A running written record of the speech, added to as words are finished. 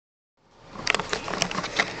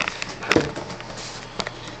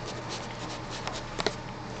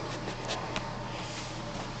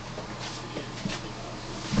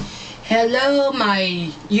Hello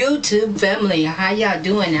my YouTube family, how y'all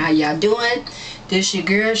doing? This your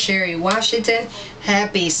girl Sherry Washington.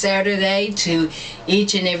 Happy Saturday to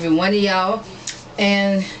each and every one of y'all.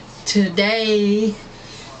 And today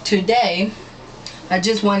I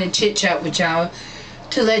just want to chit chat with y'all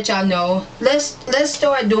to let y'all know, let's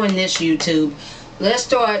start doing this YouTube. Let's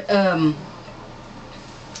start come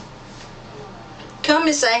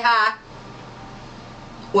and say hi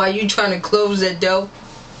while you trying to close that door.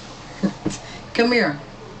 Come here.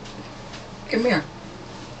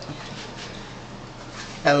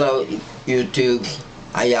 Hello, YouTube.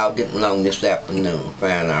 How y'all getting along this afternoon?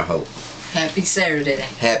 Fine, I hope. Happy Saturday.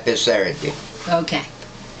 Happy Saturday.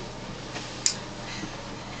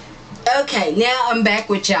 Okay, now I'm back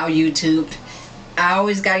with y'all, YouTube. I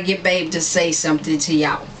always gotta get Babe to say something to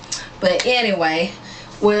y'all. But anyway,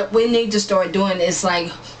 what we need to start doing is,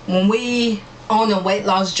 like, when we on a weight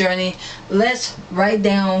loss journey, let's write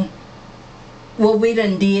down what we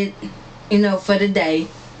done did, for the day.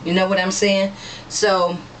 You know what I'm saying?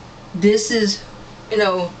 So this is,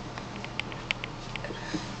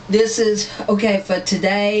 okay for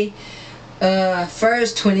today,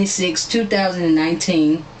 1st 26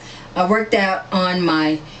 2019. I worked out on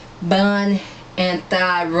my bun and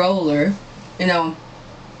thigh roller. I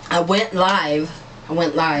went live,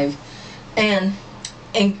 and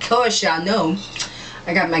of course y'all know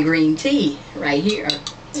I got my green tea right here.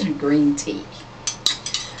 Green tea.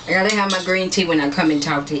 I gotta have my green tea when I come and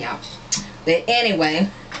talk to y'all. But anyway,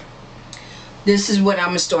 this is what I'm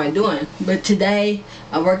gonna start doing. But today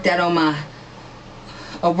I worked out on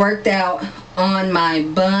my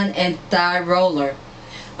bun and thigh roller.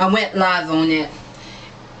 I went live on it.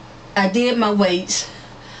 I did my weights.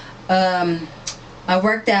 I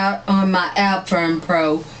worked out on my Ab Firm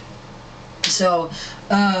Pro. So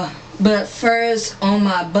but first on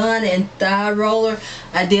my bun and thigh roller,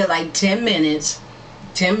 I did like 10 minutes.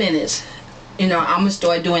 I'm gonna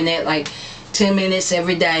start doing that like 10 minutes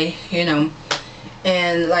every day, and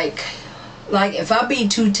like if I be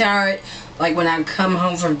too tired, like when I come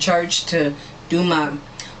home from church to do my,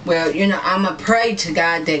 I'm gonna pray to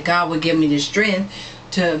God that God will give me the strength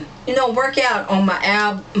to, work out on my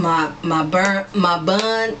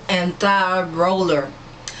bun and thigh roller.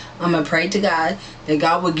 I'm gonna pray to God that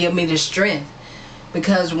God will give me the strength,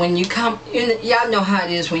 because when you come, y'all know how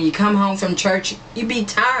it is, when you come home from church, you be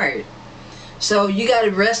tired, so you got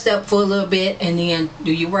to rest up for a little bit and then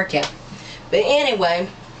do your workout. But anyway,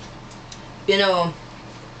 I'm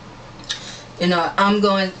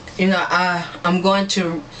going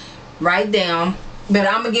to write down, but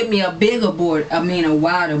I'm gonna get me a bigger board, a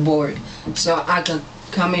wider board, so I can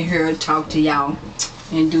come in here and talk to y'all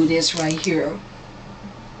and do this right here.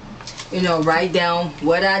 Write down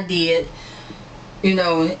what I did,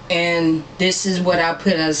 and this is what I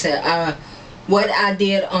put. I said, what I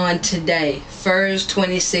did on today, 1st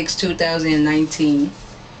 26 2019.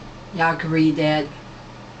 Y'all can read that.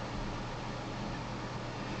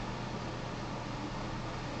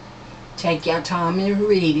 Take your time and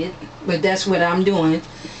read it. But that's what I'm doing.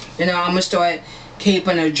 I'm gonna start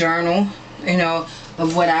keeping a journal,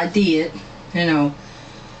 of what I did, and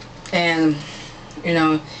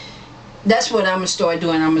that's what I'm gonna start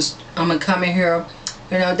doing. I'm gonna come in here.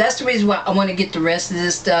 That's the reason why I want to get the rest of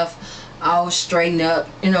this stuff all straightened up,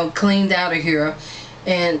 cleaned out of here,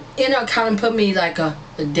 and kind of put me like a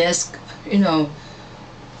desk,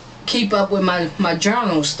 keep up with my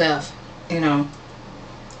journal stuff, and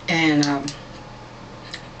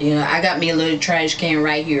I got me a little trash can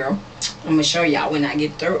right here. I'm gonna show y'all when I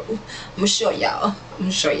get through. I'm gonna show y'all.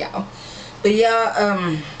 But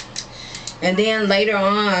yeah, and then later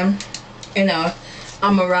on,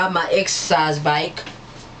 I'm gonna ride my exercise bike.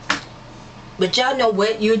 But y'all know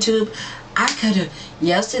what, YouTube? I could have,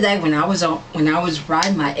 yesterday when I was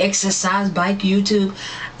riding my exercise bike, YouTube,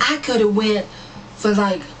 I could have went for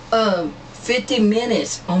like 50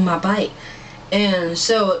 minutes on my bike. And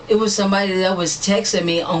so it was somebody that was texting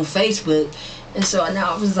me on Facebook, and so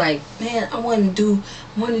now I was like, man, I want to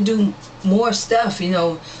do more stuff,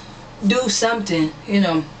 do something,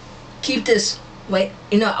 keep this weight,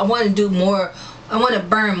 I want to do more. I want to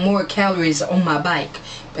burn more calories on my bike.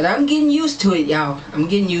 But I'm getting used to it, y'all. I'm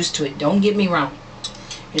getting used to it. Don't get me wrong.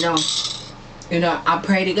 I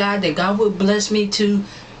pray to God that God will bless me to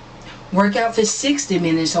work out for 60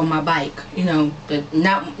 minutes on my bike. But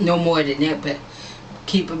not no more than that. But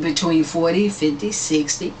keep it between 40, 50,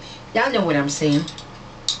 60. Y'all know what I'm saying.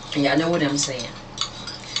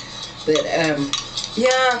 But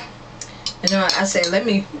yeah. I say let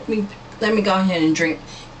me go ahead and drink,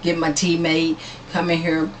 get my tea made, come in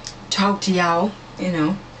here, talk to y'all,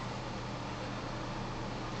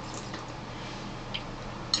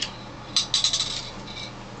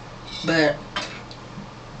 But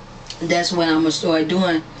that's what I'm gonna start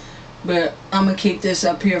doing. But I'm gonna keep this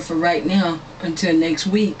up here for right now until next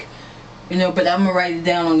week. But I'm gonna write it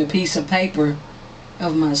down on a piece of paper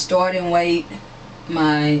of my starting weight,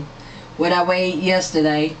 what I weighed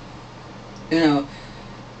yesterday,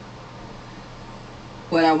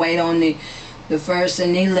 what I weighed on the 1st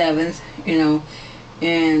and the 11th,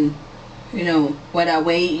 and what I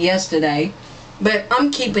weighed yesterday. But I'm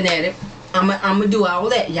keeping at it. I'm gonna do all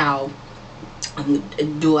that, y'all. I'm gonna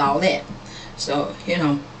do all that. So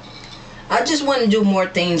I just want to do more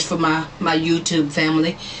things for my YouTube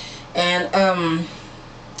family, and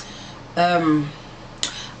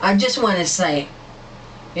I just want to say,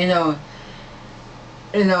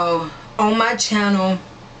 on my channel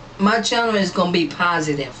is gonna be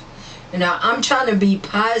positive. I'm trying to be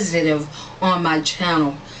positive on my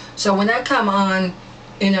channel. So when I come on,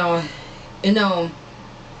 and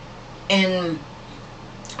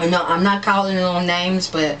I'm not calling no names,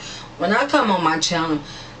 but when I come on my channel,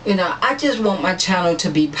 I just want my channel to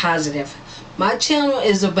be positive. My channel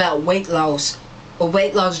is about weight loss, a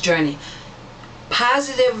weight loss journey.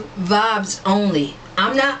 Positive vibes only.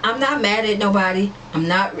 I'm not mad at nobody.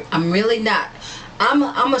 I'm really not.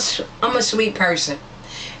 I'm a sweet person.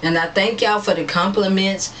 And I thank y'all for the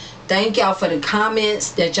compliments. Thank y'all for the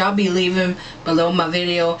comments that y'all be leaving below my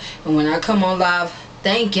video. And when I come on live,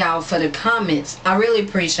 thank y'all for the comments. I really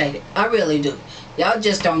appreciate it. I really do. Y'all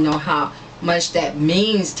just don't know how much that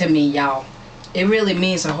means to me, y'all. It really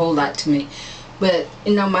means a whole lot to me. But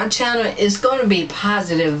my channel is going to be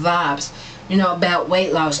positive vibes, about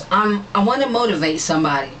weight loss. I want to motivate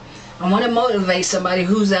somebody. I want to motivate somebody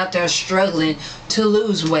who's out there struggling to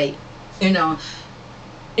lose weight. I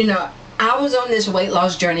was on this weight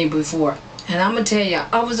loss journey before, and I'm gonna tell you,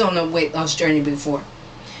 I was on a weight loss journey before,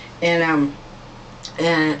 and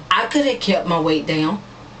I could have kept my weight down.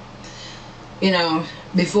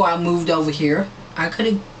 Before I moved over here, I could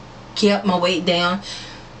have kept my weight down.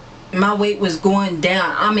 My weight was going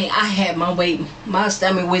down. I mean, I had my weight, my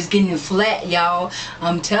stomach was getting flat, y'all.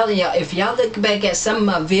 I'm telling y'all, if y'all look back at some of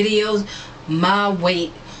my videos, my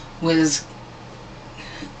weight was,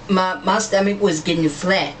 my stomach was getting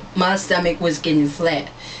flat. My stomach was getting flat.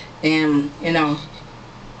 And,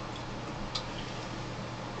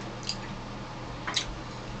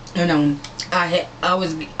 I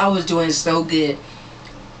was doing so good.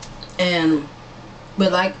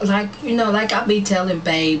 But like I be telling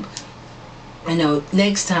Babe,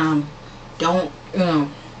 next time, don't, I'm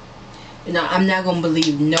not gonna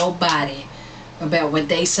believe nobody about what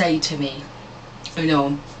they say to me,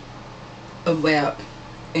 about,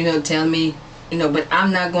 tell me, but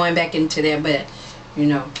I'm not going back into that. But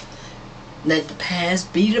let the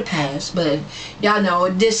past be the past. But y'all know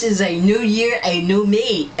this is a new year, a new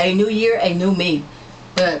me, a new year, a new me.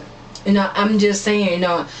 But I'm just saying,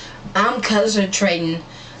 I'm concentrating,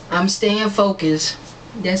 I'm staying focused.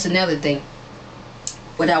 That's another thing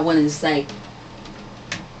what I wanted to say.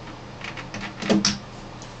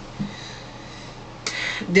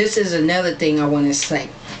 This is another thing I want to say.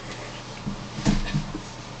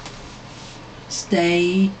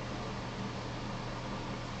 Stay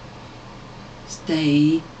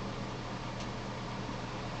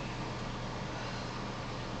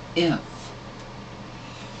F.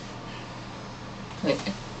 Wait.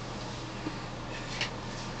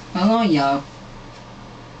 Hold on, y'all.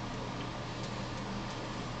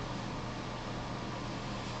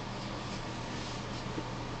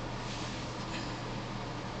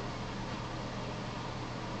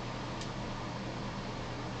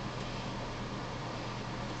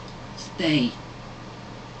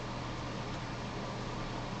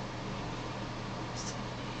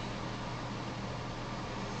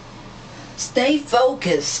 Stay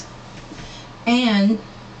focused and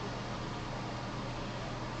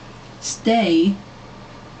stay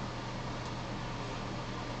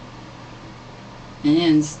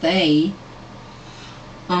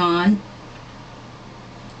on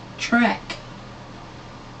track.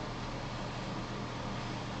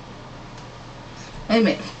 Wait a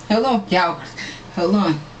minute. Hold on, y'all. Hold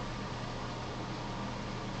on.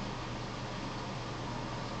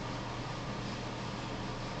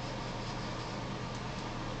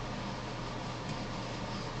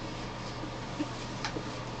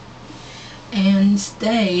 And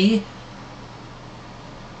stay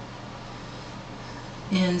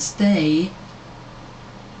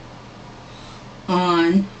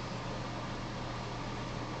on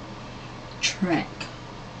track.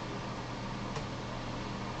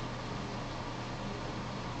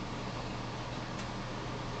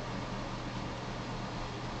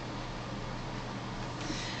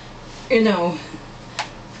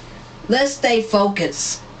 let's stay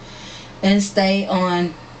focused and stay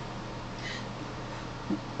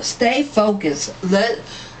focused.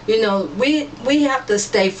 We have to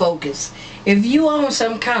stay focused. If you on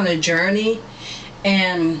some kind of journey,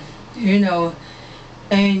 and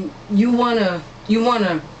and you wanna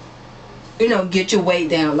get your weight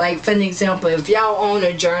down. Like, for an example, if y'all on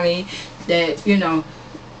a journey that you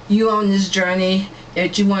on this journey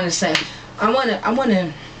that you want to say, I want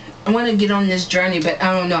to get on this journey, but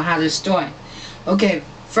I don't know how to start. Okay,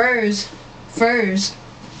 first,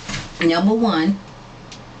 number one.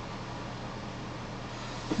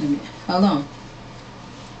 Hold on.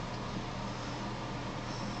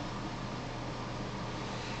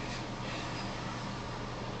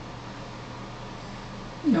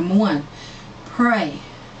 Number one, pray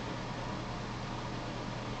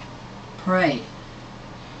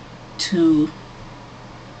to,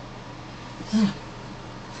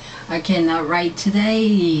 I cannot write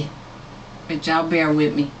today, but y'all bear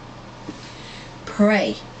with me.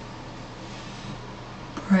 Pray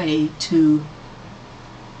to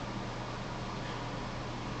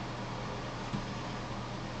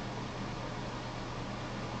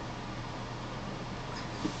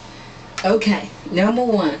okay, number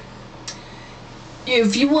one,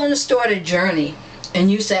 if you want to start a journey and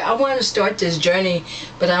you say, I want to start this journey,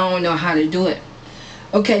 but I don't know how to do it.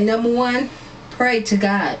 Okay, number one, pray to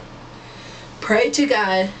God. Pray to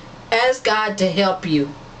God. Ask God to help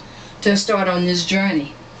you to start on this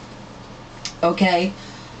journey. Okay?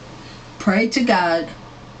 Pray to God.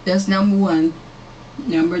 That's number one.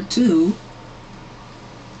 Number two,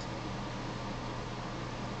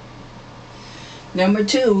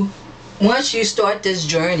 once you start this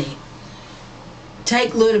journey,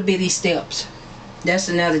 take little bitty steps. That's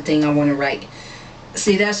another thing I want to write.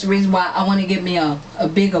 See, that's the reason why I want to get me a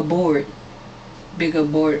bigger board,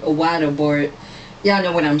 a wider board. Y'all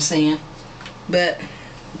know what I'm saying. But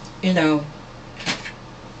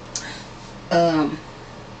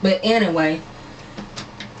but anyway,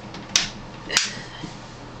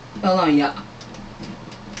 hold on, y'all.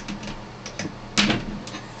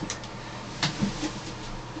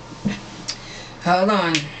 Hold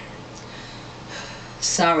on.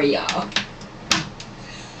 Sorry, y'all.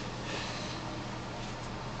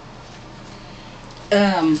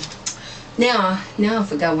 Now I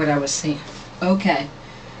forgot what I was saying. Okay.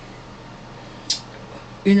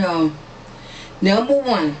 Number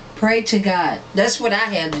one, pray to God. That's what I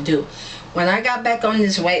had to do. When I got back on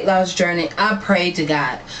this weight loss journey, I prayed to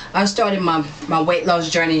God. I started my weight loss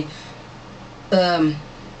journey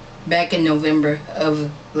back in November of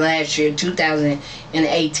last year,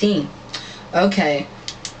 2018. Okay,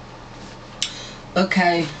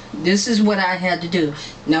 this is what I had to do.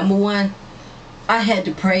 Number one, I had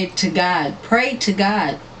to pray to God. Pray to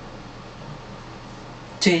God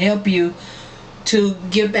to help you to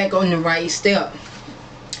get back on the right step.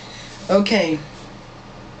 Okay.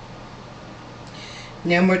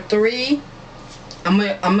 Number three, I'm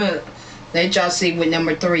gonna let y'all see what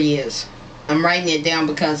number three is. I'm writing it down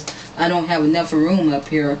because I don't have enough room up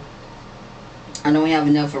here.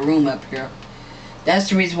 That's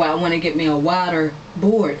the reason why I want to get me a wider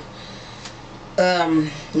board.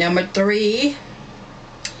 Number three,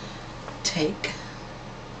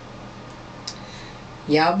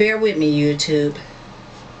 y'all bear with me, YouTube.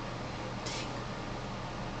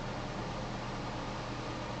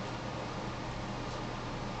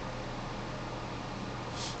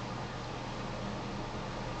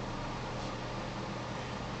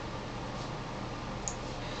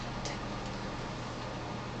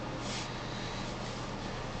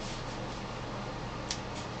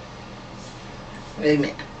 Wait a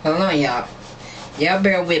minute. Hold on, y'all. Y'all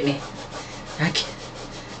bear with me.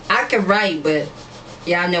 I can write, but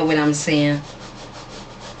y'all know what I'm saying.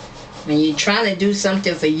 When you're trying to do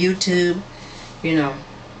something for YouTube,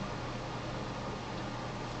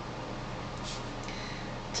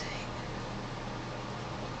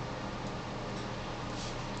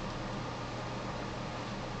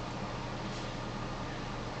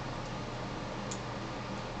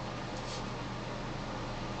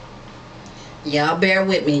 y'all bear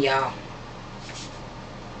with me, y'all.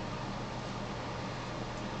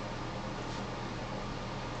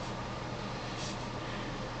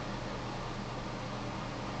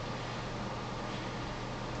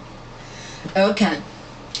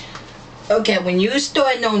 Okay, when you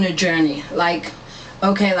starting on a journey, like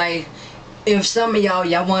if some of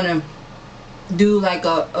y'all want to do like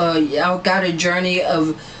y'all got a journey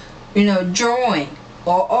of drawing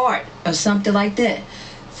or art or something like that.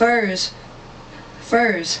 First,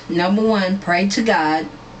 number one, pray to God,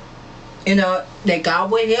 that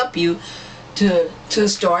God will help you to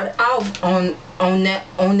start off on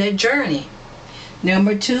that journey.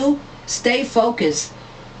 Number 2, stay focused.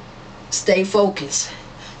 Stay focused.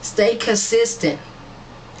 Stay consistent.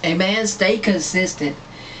 Amen. Stay consistent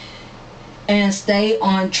and stay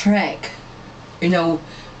on track. You know,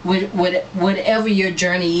 with whatever your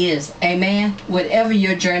journey is. Amen. Whatever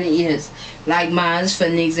your journey is. Like mine, for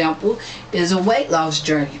an example, is a weight loss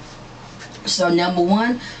journey. So number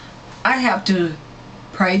 1, I have to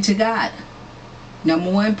pray to God.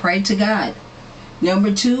 Number 1, pray to God.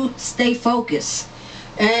 Number 2, stay focused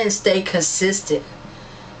and stay consistent.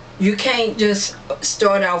 You can't just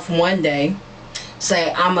start off one day,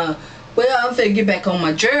 say I'm finna get back on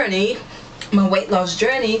my journey, my weight loss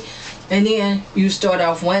journey, and then you start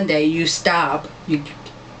off one day, you stop,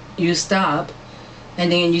 you stop,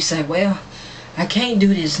 and then you say, well, I can't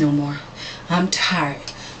do this no more. I'm tired.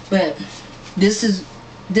 But this is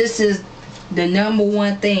the number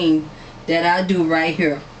 1 thing that I do right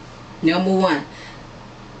here. Number 1,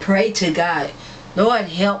 pray to God. Lord,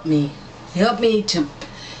 help me. Help me to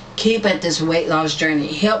keep at this weight loss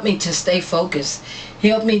journey. Help me to stay focused.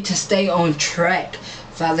 Help me to stay on track.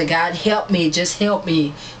 Father God, help me. Just help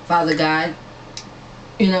me, Father God.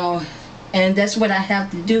 You know, and that's what I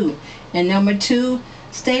have to do. And number 2,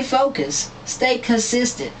 stay focused. Stay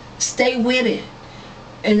consistent. Stay with it.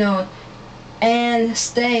 You know, and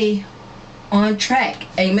stay on track.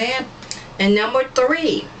 Amen. And number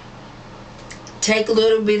 3, take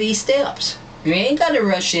little bitty steps. You ain't got to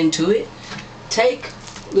rush into it. Take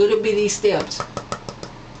little bitty steps.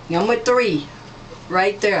 Number 3,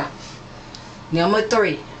 right there. Number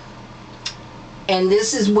 3. And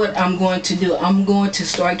this is what I'm going to do. I'm going to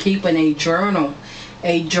start keeping a journal.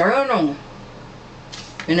 A journal.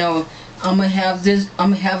 You know, I'm gonna have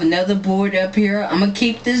another board up here. I'm gonna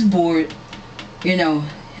keep this board. You know,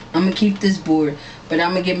 I'm gonna keep this board, but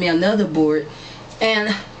I'm gonna get me another board,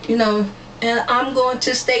 and you know, and I'm going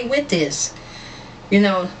to stay with this. You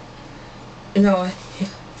know, and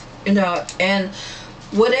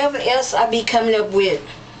whatever else I be coming up with,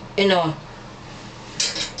 you know,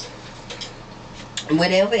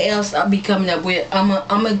 whatever else I be coming up with, I'm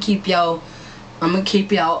gonna keep y'all. I'm gonna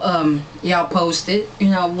keep y'all posted, you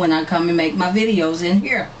know, when I come and make my videos in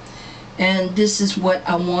here. And this is what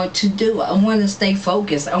I want to do. I want to stay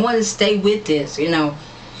focused. I want to stay with this, you know.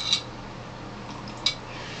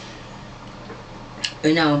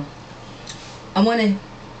 You know, I want to,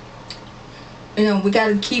 you know, we got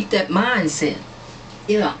to keep that mindset.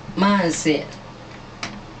 Yeah, mindset.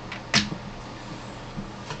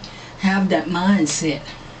 Have that mindset.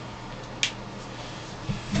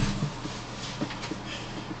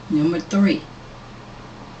 Number 3.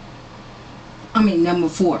 I mean, number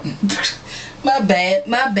 4. My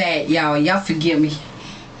bad, y'all. Y'all forgive me.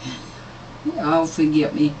 Y'all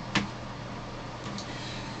forgive me.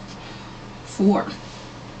 4.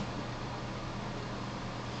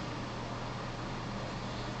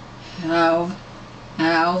 Have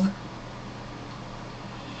a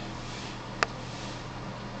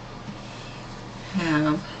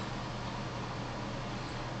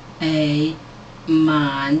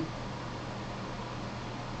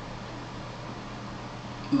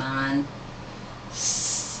mindset.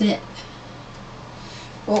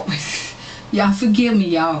 Oh, y'all forgive me,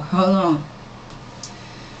 y'all. Hold on.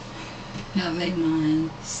 Have a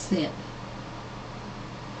mindset.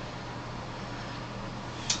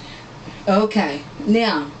 Okay,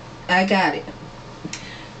 now I got it.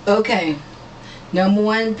 Okay, number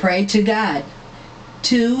 1, pray to God.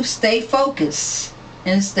 2, stay focused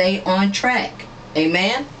and stay on track.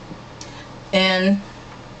 Amen. And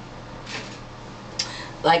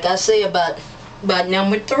like I say about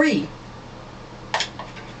number 3.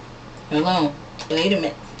 Hold on. Wait a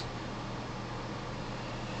minute.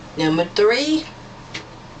 Number 3.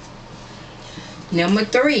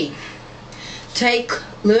 Take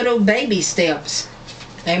little baby steps.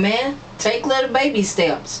 Amen. Take little baby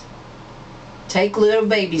steps. Take little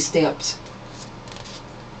baby steps.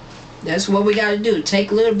 That's what we got to do.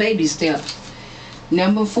 Take little baby steps.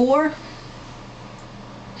 Number 4.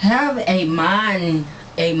 Have a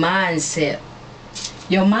mindset.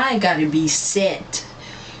 Your mind got to be set.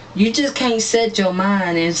 You just can't set your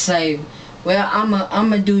mind and say, well,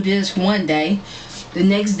 I'm a do this one day. The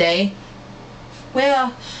next day,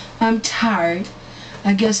 well, I'm tired.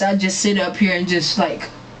 I guess I'll just sit up here and just like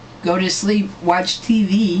go to sleep, watch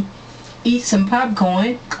TV, eat some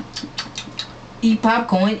popcorn,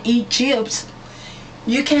 eat chips.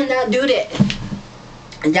 You cannot do that.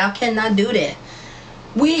 Y'all cannot do that.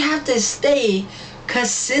 We have to stay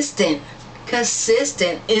consistent.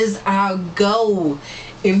 Consistent is our goal.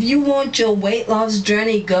 If you want your weight loss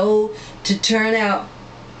journey goal to turn out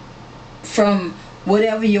from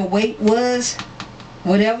whatever your weight was,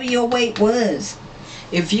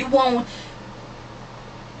 if you want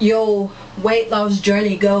your weight loss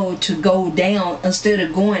journey goal to go down instead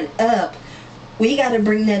of going up, we got to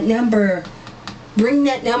bring that number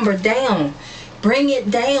down. Bring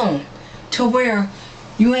it down to where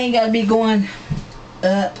you ain't got to be going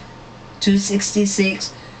up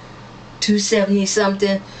 266, 270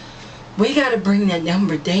 something. We got to bring that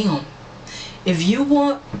number down. If you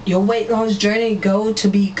want your weight loss journey goal to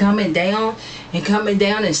be coming down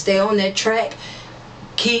and stay on that track,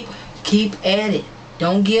 keep at it.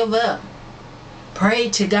 Don't give up. Pray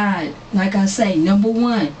to God. Like I say, number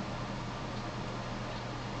one,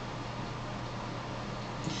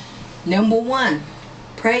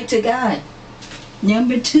 pray to God.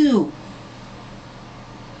 Number two,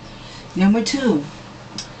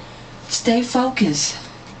 stay focused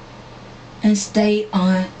and stay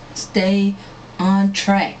on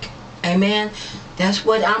track. Amen. That's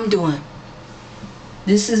what I'm doing.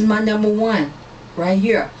 This is my number one right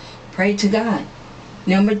here. Pray to God.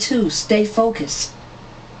 Number two, stay focused.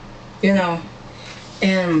 And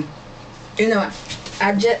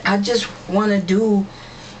I just want to do,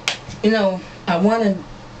 I want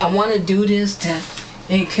to do this to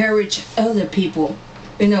encourage other people.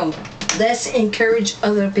 Let's encourage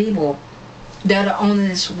other people that are on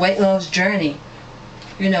this weight loss journey.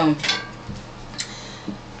 I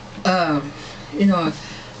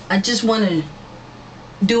just want to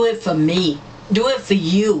do it for me. Do it for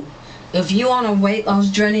you. If you're on a weight loss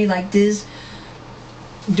journey like this,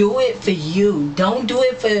 do it for you. Don't do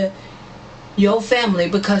it for your family,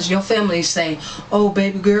 because your family say, oh,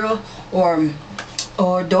 baby girl, or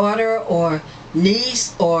daughter, or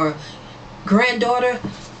niece, or granddaughter,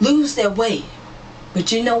 lose their weight.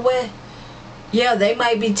 But you know what? Yeah, they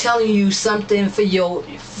might be telling you something for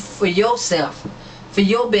yourself, for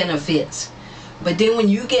your benefits. But then when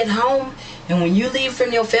you get home and when you leave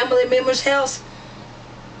from your family member's house,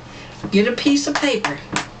 get a piece of paper.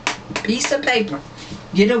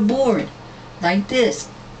 Get a board like this,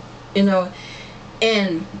 and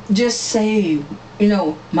just say,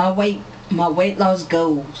 my weight loss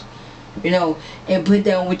goals, and put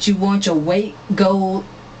down what you want your weight goal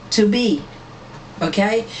to be.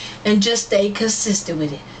 Okay? And just stay consistent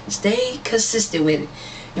with it.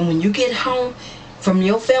 And when you get home from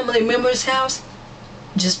your family member's house,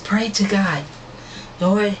 just pray to God.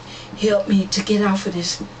 Lord, help me to get off of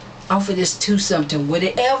this 2-something.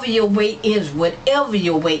 Whatever your weight is,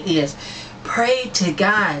 pray to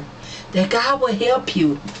God that God will help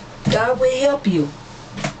you.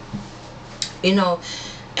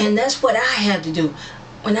 And that's what I had to do.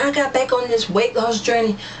 When I got back on this weight loss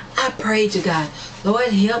journey, I prayed to God, Lord,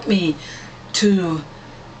 help me to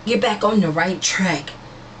get back on the right track.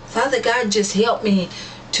 Father God, just help me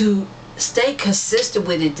to stay consistent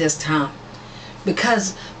with it this time.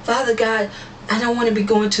 Because, Father God, I don't want to be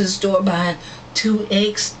going to the store buying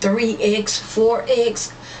 2X, 3X,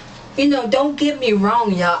 4X. Don't get me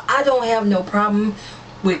wrong, y'all. I don't have no problem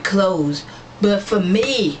with clothes. But for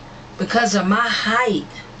me, because of my height,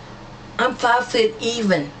 I'm 5 foot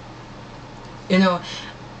even.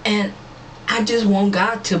 And I just want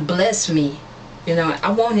God to bless me.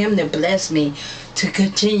 I want Him to bless me to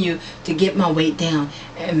continue to get my weight down.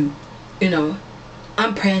 And,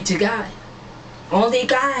 I'm praying to God. Only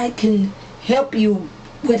God can help you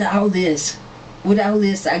with all this.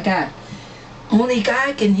 I got. Only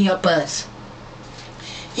God can help us.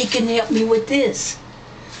 He can help me with this.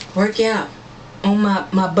 Work out on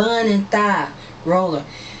my bun and thigh roller.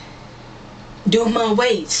 Do my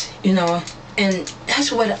weights, and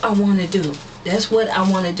that's what I want to do.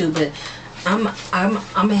 But I'm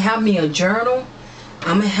gonna have me a journal.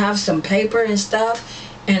 I'm gonna have some paper and stuff.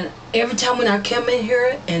 And every time when I come in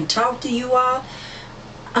here and talk to you all,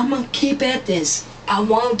 I'm gonna keep at this. I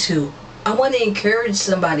want to encourage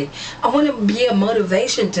somebody. I want to be a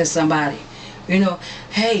motivation to somebody.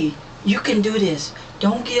 Hey, you can do this.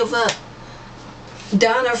 Don't give up.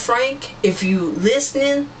 Donna Frank, if you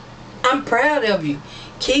listening, I'm proud of you.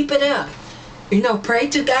 Keep it up. Pray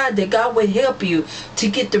to God that God will help you to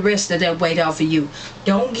get the rest of that weight off of you.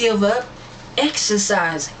 Don't give up.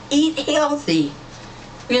 Exercise. Eat healthy.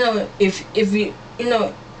 If you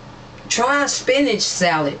try spinach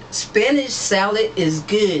salad. Spinach salad is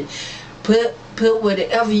good. Put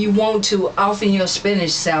whatever you want to off in your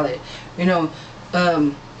spinach salad.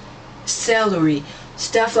 Celery,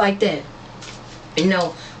 stuff like that.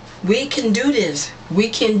 We can do this. We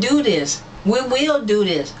will do this.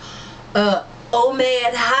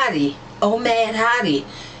 Omad Hottie.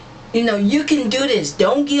 You know, you can do this.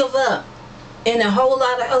 Don't give up. And a whole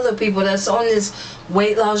lot of other people that's on this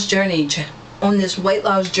weight loss journey,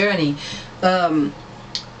 um,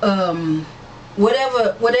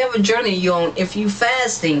 whatever journey you're on. If you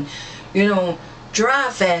fasting, you know, dry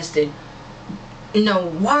fasting, you know,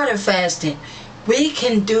 water fasting, we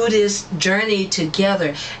can do this journey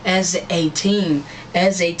together as a team.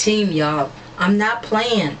 As a team, y'all. I'm not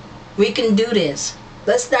playing. We can do this.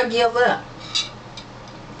 Let's not give up.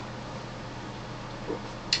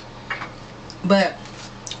 But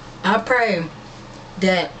I pray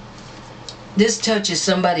that this touches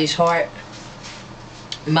somebody's heart,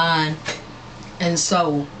 mind, and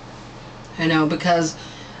soul. You know, because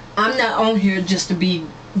I'm not on here just to be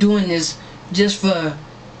doing this just for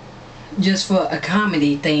a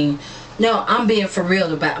comedy thing. No, I'm being for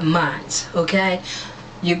real about mine, okay?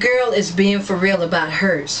 Your girl is being for real about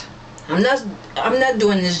hers. I'm not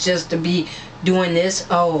doing this just to be doing this.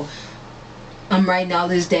 Oh, I'm writing all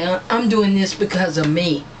this down. I'm doing this because of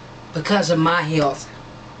me, because of my health.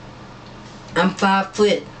 I'm 5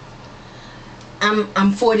 foot.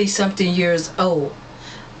 I'm 40 something years old.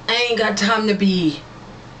 I ain't got time to be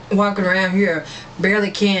walking around here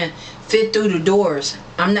barely can fit through the doors.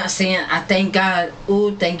 I'm not saying I thank God.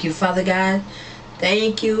 Oh, thank you, Father God.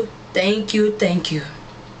 Thank you, thank you, thank you.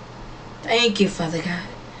 Thank you, Father God.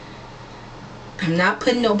 I'm not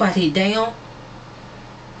putting nobody down,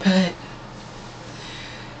 but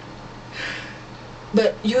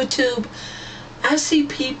YouTube, I see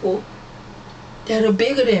people that are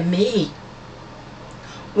bigger than me,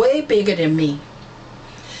 way bigger than me,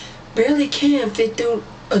 barely can fit through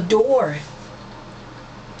a door.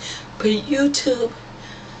 But YouTube,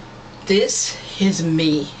 this is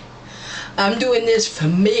me. I'm doing this for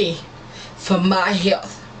me, for my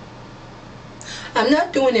health. I'm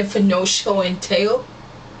not doing it for no show and tell.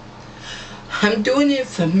 I'm doing it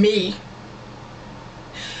for me.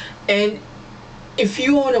 And if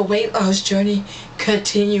you're on a weight loss journey,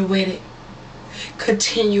 continue with it.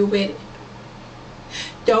 Continue with it.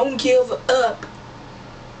 Don't give up.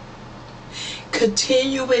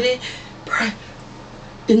 Continue with it. Pray.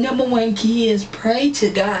 The number one key is pray to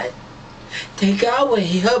God. That God will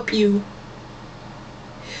help you.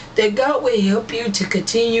 That God will help you to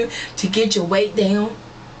continue to get your weight down.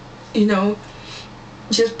 You know,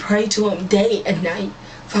 just pray to Him day and night.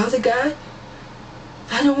 Father God,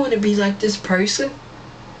 I don't want to be like this person.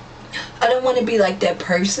 I don't want to be like that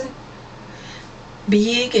person.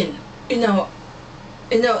 Big and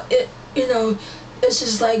it's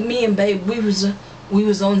just like me and Babe. We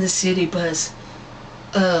was on the city bus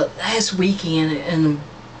last weekend, and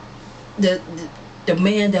the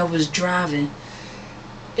man that was driving,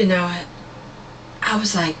 you know, I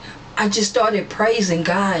was like, I just started praising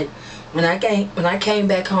God. When I came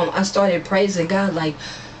back home, I started praising God, like,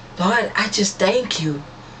 Lord, I just thank you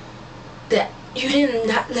that you did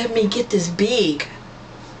not let me get this big.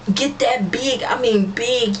 Get that big. I mean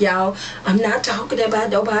big, y'all. I'm not talking about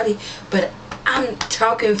nobody, but I'm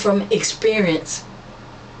talking from experience.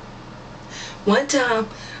 One time,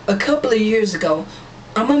 a couple of years ago,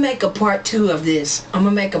 I'm going to make a part 2 of this. I'm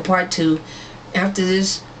going to make a part 2. After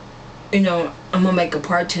this, I'm going to make a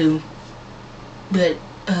part 2. But,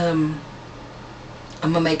 I'm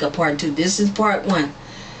going to make a part 2. This is part 1.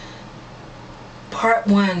 Part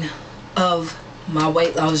 1 of my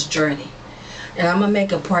weight loss journey. And I'm going to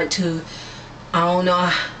make a part 2. I don't know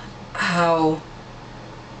how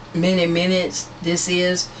many minutes this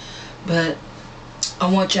is, but I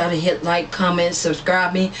want y'all to hit like, comment,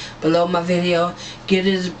 subscribe me below my video. Give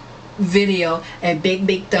this video a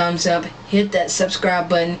big thumbs up. Hit that subscribe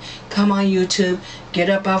button. Come on YouTube. Get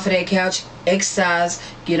up off of that couch. Exercise.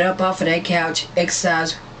 Get up off of that couch.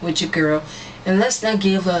 Exercise with your girl. And let's not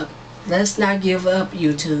give up. Let's not give up,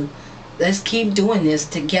 YouTube. Let's keep doing this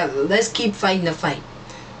together. Let's keep fighting the fight.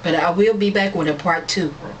 But I will be back with a part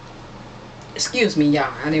 2. Excuse me,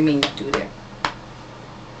 y'all. I didn't mean to do that.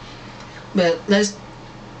 But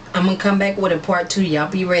I'm going to come back with a part 2. Y'all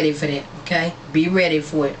be ready for that, okay? Be ready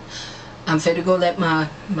for it. I'm finna go let my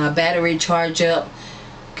battery charge up,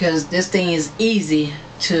 because this thing is easy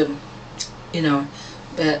to,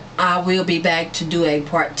 but I will be back to do a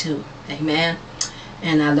part 2. Amen.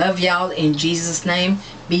 And I love y'all in Jesus' name.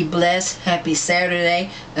 Be blessed. Happy Saturday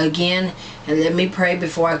again. And let me pray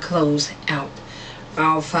before I close out.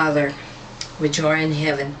 Our Father, which art in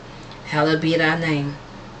heaven, hallowed be thy name.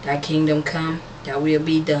 Thy kingdom come, thy will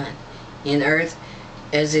be done, in earth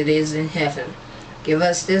as it is in heaven. Give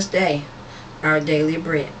us this day our daily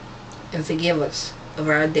bread, and forgive us of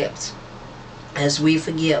our debts, as we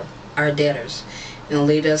forgive our debtors. And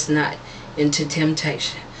lead us not into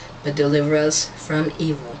temptation, but deliver us from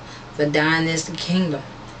evil. For thine is the kingdom,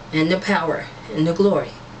 and the power, and the glory,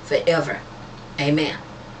 forever. Amen.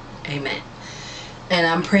 Amen. And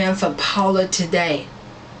I'm praying for Paula today.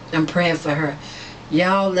 I'm praying for her.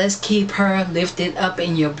 Y'all, let's keep her lifted up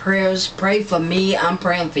in your prayers. Pray for me. I'm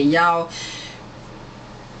praying for y'all.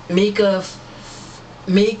 Mika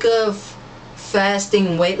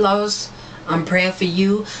fasting weight loss. I'm praying for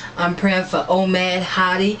you. I'm praying for Omad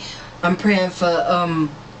Hadi. I'm praying for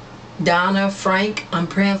Donna Frank. I'm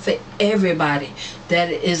praying for everybody that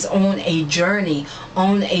is on a journey.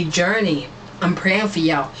 On a journey. I'm praying for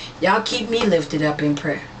y'all. Y'all keep me lifted up in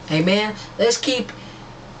prayer. Amen. Let's keep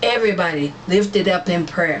everybody lifted up in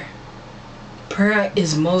prayer. Prayer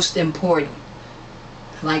is most important.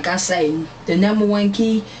 Like I say, the number one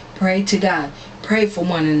key, pray to God. Pray for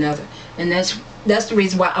one another. And that's the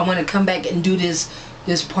reason why I want to come back and do this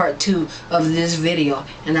part 2 of this video.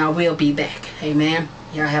 And I will be back. Amen.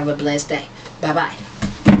 Y'all have a blessed day. Bye-bye.